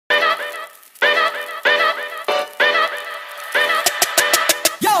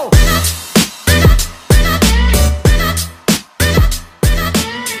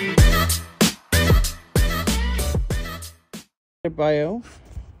bio.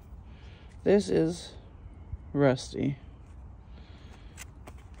 This is Rusty.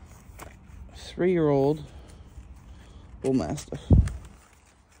 3-year-old bull mastiff.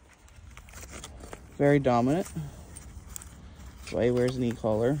 Very dominant. That's why he wears an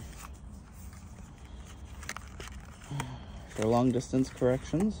e-collar. For long distance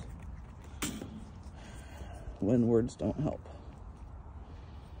corrections. When words don't help.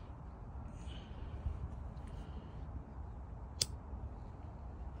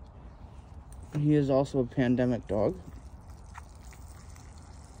 He is also a pandemic dog.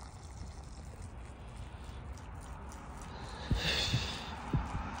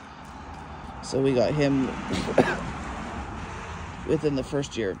 So we got him within the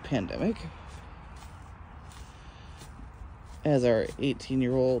first year of pandemic, as our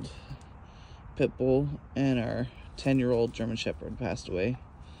 18-year-old pit bull and our 10-year-old German Shepherd passed away,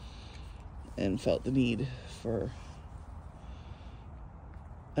 and felt the need for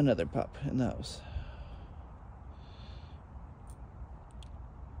another pup in the house.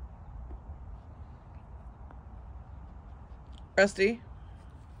 Rusty.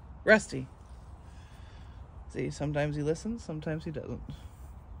 Rusty. See, sometimes he listens, sometimes he doesn't.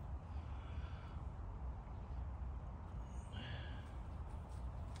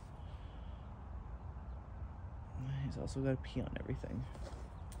 He's also got to pee on everything.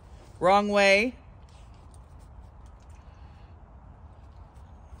 Wrong way.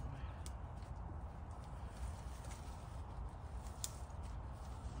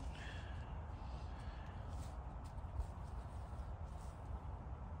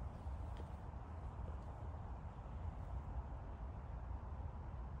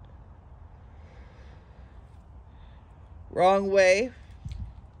 Wrong way.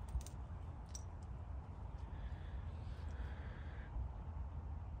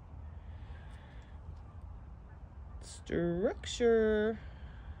 Structure.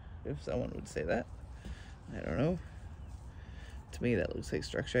 If someone would say that. I don't know. To me, that looks like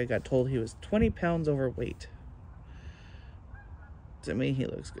structure. I got told he was 20 pounds overweight. To me, he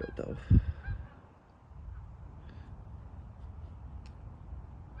looks good, though.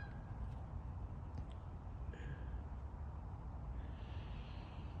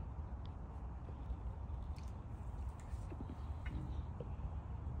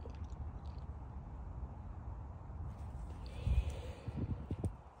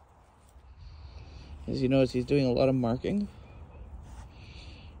 As you notice, he's doing a lot of marking.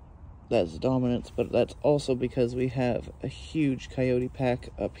 That's dominance, but that's also because we have a huge coyote pack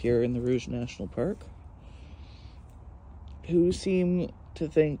up here in the Rouge National Park, who seem to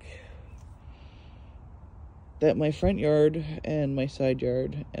think that my front yard and my side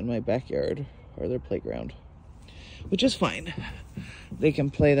yard and my backyard are their playground, which is fine. They can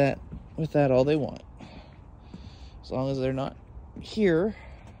play that with that all they want, as long as they're not here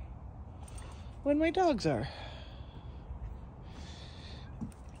when my dogs are.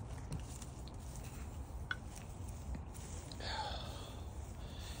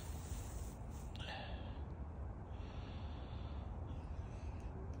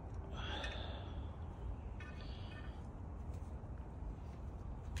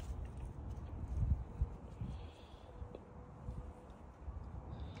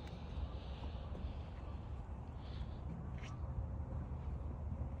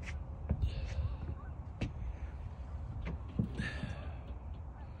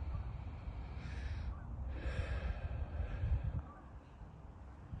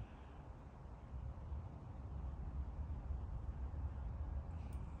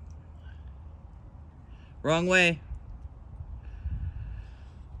 Wrong way.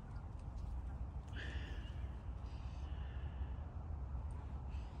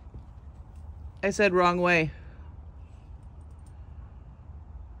 I said wrong way.